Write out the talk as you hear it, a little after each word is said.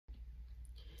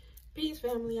Peace,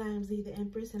 family. I am Z the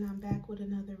Empress, and I'm back with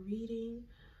another reading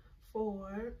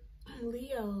for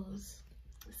Leos,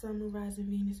 Sun, Moon, Rising,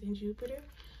 Venus, and Jupiter.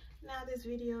 Now, this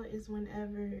video is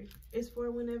for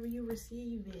whenever you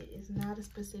receive it. It's not a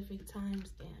specific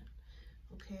timestamp.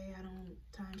 Okay, I don't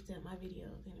timestamp my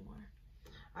videos anymore.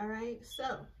 All right,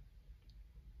 so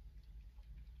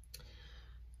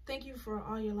thank you for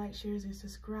all your likes, shares, and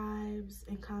subscribes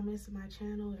and comments to my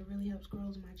channel. It really helps grow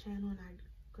my channel, and I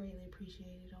greatly appreciate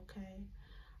it. Okay,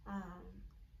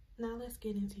 now let's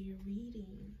get into your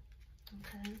reading.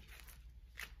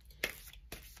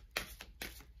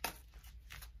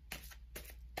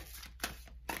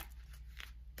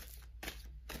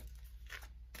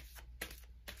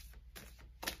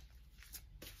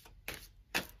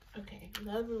 Okay,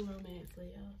 love and romance,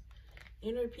 Leos.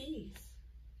 Inner peace.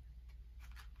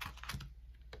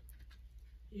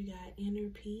 You got inner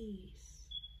peace.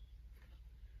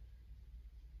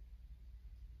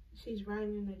 She's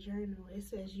writing in a journal. It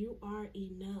says, you are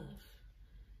enough.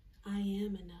 I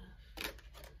am enough.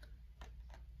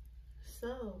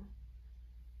 So,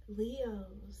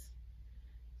 Leos,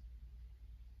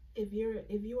 if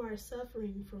you are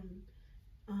suffering from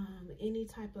any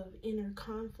type of inner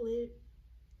conflict,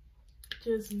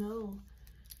 just know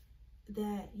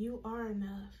that you are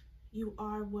enough. You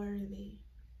are worthy.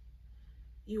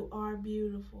 You are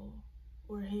beautiful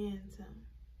or handsome.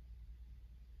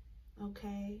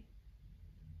 Okay?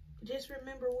 Just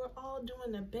remember, we're all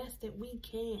doing the best that we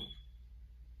can.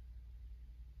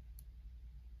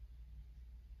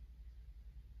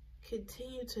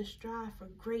 Continue to strive for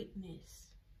greatness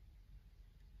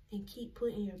and keep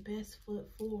putting your best foot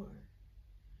forward.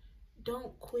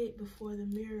 Don't quit before the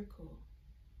miracle.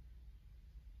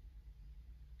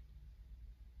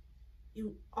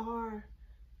 You are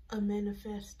a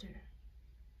manifester.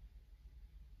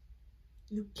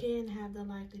 You can have the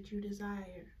life that you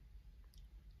desire.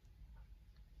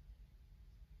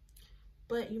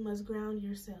 But you must ground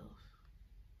yourself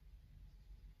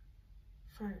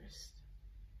first.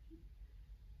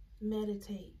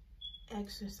 Meditate,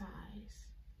 exercise.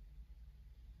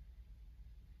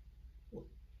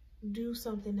 Do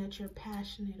something that you're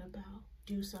passionate about.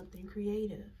 Do something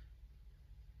creative.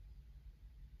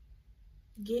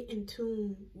 Get in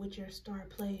tune with your star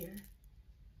player.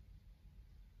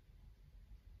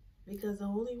 Because the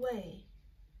only way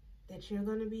that you're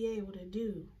going to be able to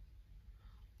do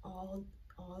all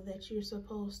that you're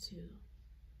supposed to,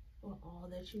 or all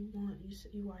that you want,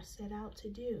 you are set out to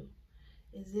do,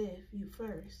 is if you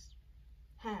first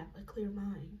have a clear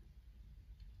mind.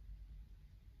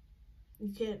 You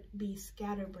can't be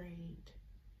scatterbrained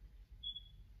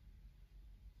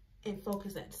and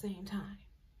focus at the same time.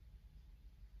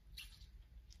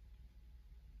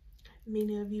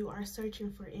 Many of you are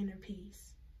searching for inner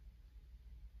peace.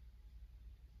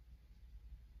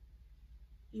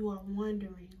 You are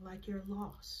wondering like you're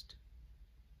lost.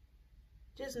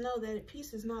 Just know that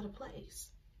peace is not a place.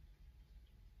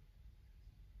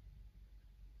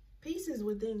 Peace is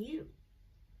within you.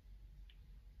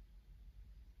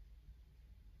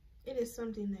 It is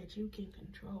something that you can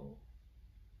control.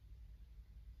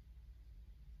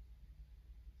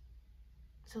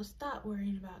 So stop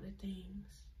worrying about the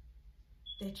things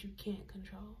that you can't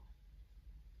control.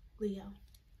 Leo.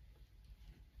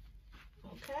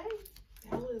 Okay?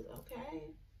 That was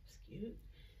okay. Excuse.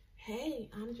 Hey,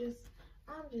 I'm just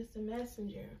a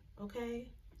messenger, okay?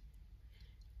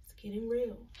 It's getting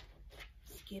real.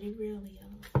 It's getting real, Leo.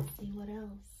 Let's see what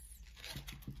else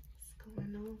is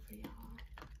going on for y'all.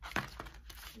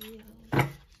 Leo,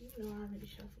 you know I already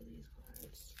shuffled these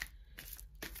cards.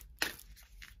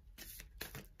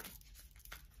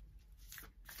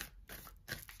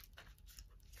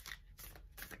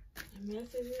 The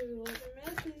messages, what the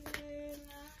messages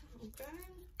now, okay?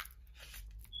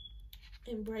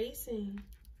 Embracing.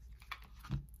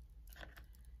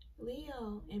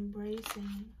 Leo,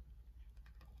 embracing.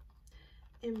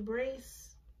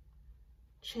 Embrace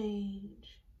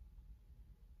change.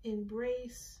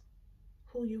 Embrace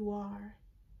who you are.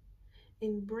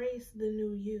 Embrace the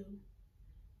new you.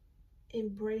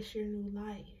 Embrace your new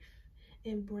life.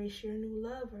 Embrace your new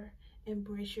lover.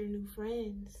 Embrace your new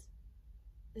friends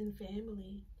and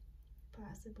family,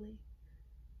 possibly.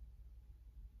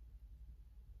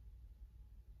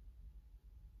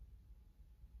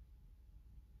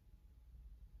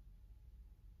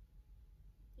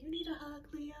 You need a hug,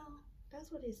 Leo.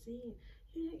 That's what it's saying.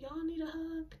 Y'all need a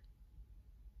hug.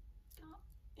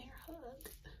 Air hug.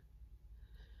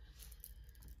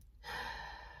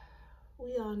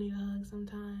 We all need a hug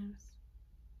sometimes.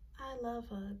 I love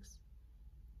hugs.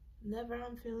 Whenever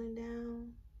I'm feeling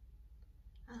down,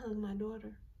 I hug my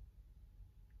daughter.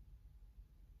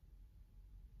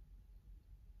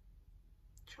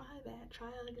 Try that. Try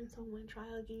hugging someone. Try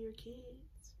hugging your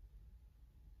kids.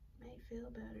 May feel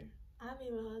better. I've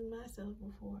even hugged myself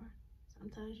before.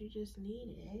 Sometimes you just need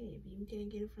it. Hey, if you can't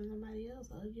get it from somebody else,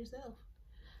 hug yourself.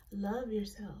 Love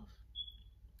yourself.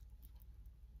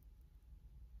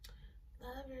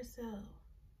 Love yourself.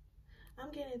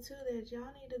 I'm getting to that.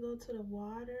 Y'all need to go to the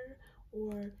water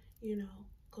or, you know,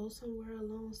 go somewhere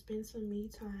alone, spend some me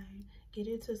time, get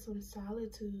into some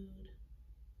solitude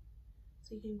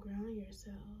so you can ground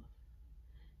yourself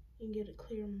and get a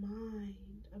clear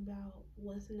mind about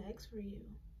what's next for you.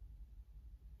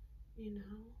 You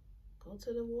know, go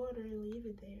to the water and leave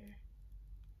it there.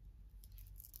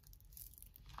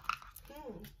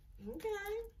 Okay.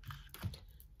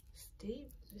 It's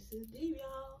deep. This is deep,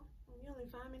 y'all. We only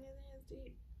 5 minutes in. It's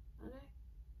deep. Okay.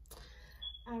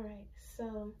 All right.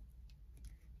 So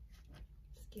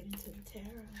let's get into the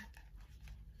tarot.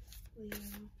 Leo,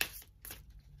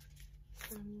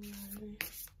 Sun, Moon,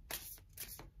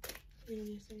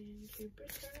 Venus, and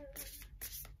Jupiter.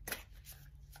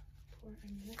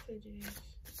 Important messages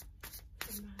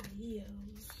for my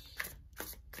Leos.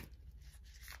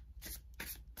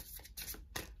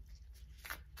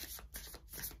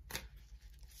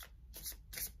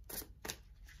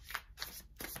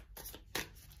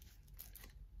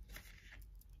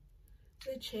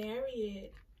 The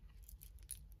Chariot.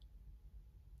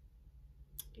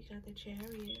 You got the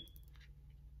Chariot.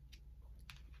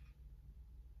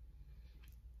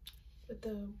 With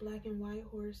the black and white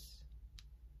horse.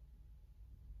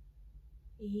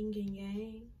 Yin and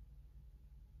yang.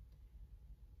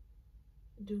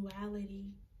 Duality.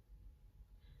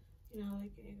 You know,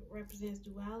 it represents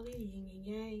duality, yin and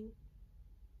yang.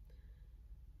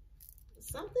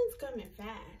 Something's coming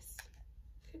fast.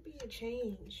 Could be a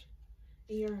change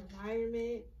in your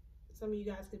environment. Some of you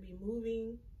guys could be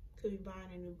moving, could be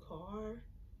buying a new car.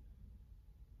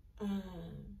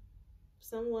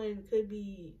 Someone could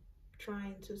be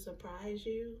trying to surprise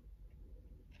you.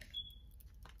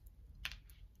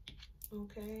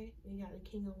 Okay, you got the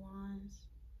King of Wands.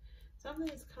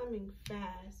 Something's coming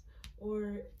fast,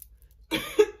 or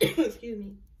excuse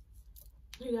me,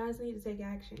 you guys need to take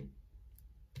action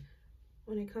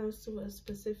when it comes to a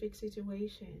specific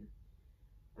situation.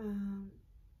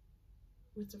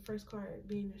 With the first card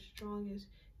being the strongest,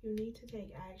 you need to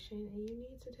take action, and you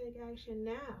need to take action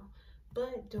now.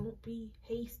 But don't be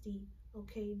hasty,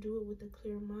 okay? Do it with a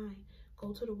clear mind.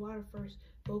 Go to the water first.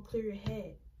 Go clear your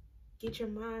head. Get your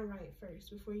mind right first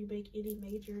before you make any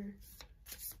major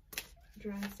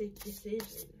drastic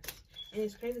decisions. And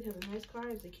it's crazy because the next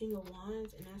card is the King of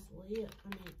Wands, and that's Leo. I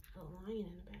mean, a lion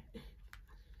in the back.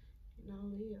 You know,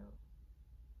 Leo.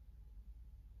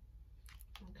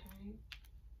 Okay.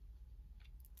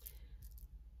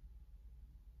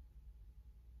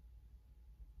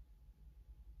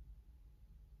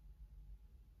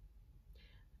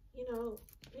 You know,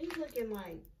 he's looking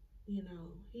like, you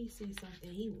know, he sees something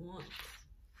he wants.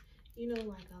 You know,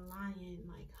 like a lion,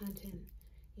 like hunting,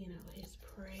 you know, his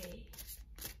prey.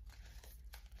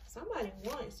 Somebody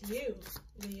wants you,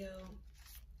 Leo.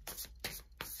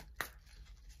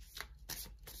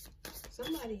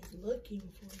 Somebody's looking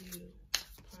for you,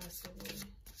 possibly.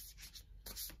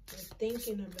 They're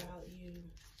thinking about you.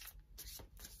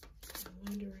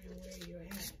 Wondering where you're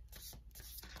at.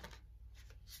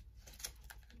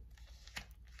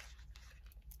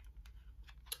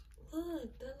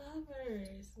 Look, the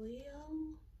Lovers, Leo.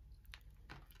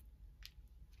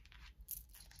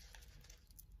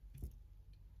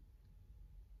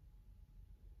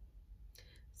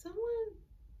 Someone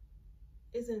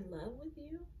is in love with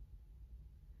you,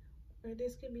 or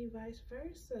this could be vice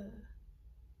versa.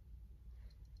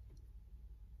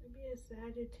 Maybe a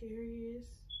Sagittarius,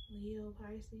 Leo,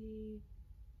 Pisces.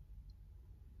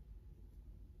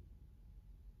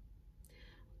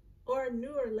 Or a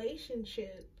new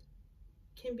relationship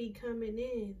can be coming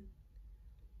in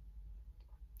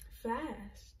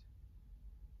fast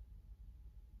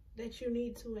that you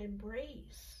need to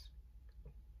embrace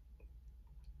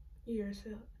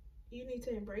yourself. You need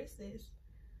to embrace this.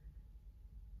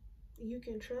 You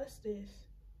can trust this.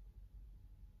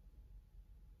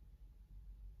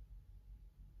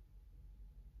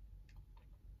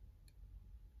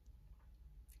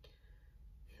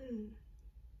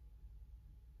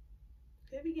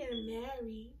 Could be getting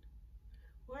married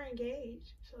or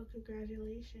engaged, so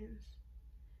congratulations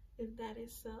if that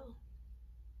is so.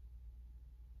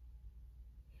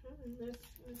 Let's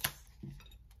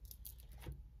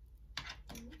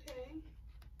okay.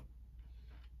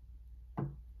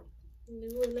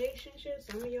 New relationship.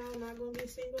 Some of y'all not gonna be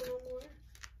single no more.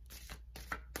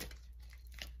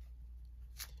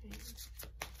 Okay.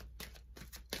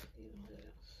 What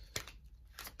else?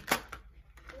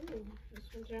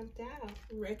 jumped out.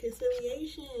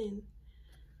 Reconciliation.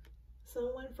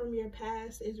 Someone from your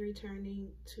past is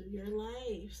returning to your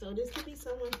life. So this could be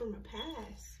someone from a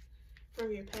past.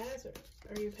 From your past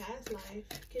or your past life.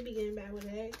 Could be getting back with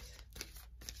an ex.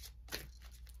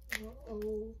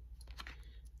 Uh-oh.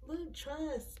 Look,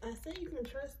 trust. I say you can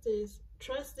trust this.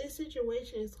 Trust this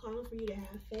situation is calling for you to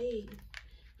have faith.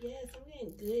 Yes, I'm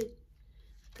getting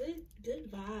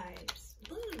good vibes.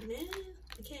 Look, man.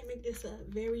 I can't make this up.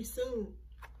 Very soon.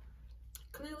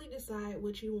 Clearly decide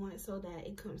what you want so that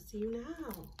it comes to you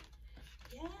now.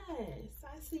 Yes,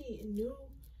 I see a new,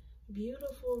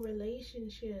 beautiful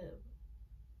relationship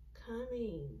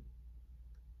coming.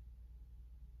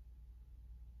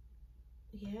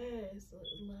 Yes,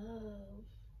 love.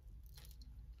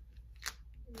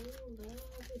 New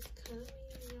love is coming,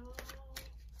 y'all.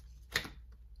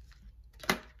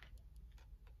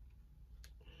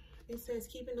 It says,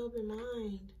 keep an open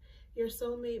mind. Your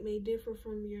soulmate may differ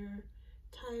from your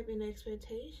type and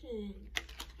expectation.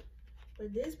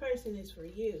 But this person is for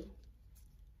you.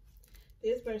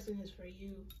 This person is for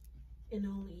you and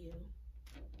only you.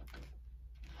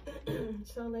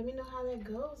 So let me know how that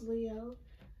goes, Leo.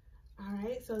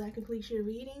 Alright, so that completes your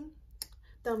reading.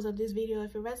 Thumbs up this video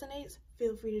if it resonates.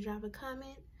 Feel free to drop a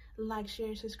comment, like, share,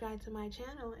 and subscribe to my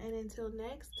channel. And until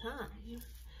next time,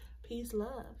 peace,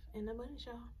 love, and abundance,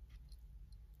 y'all.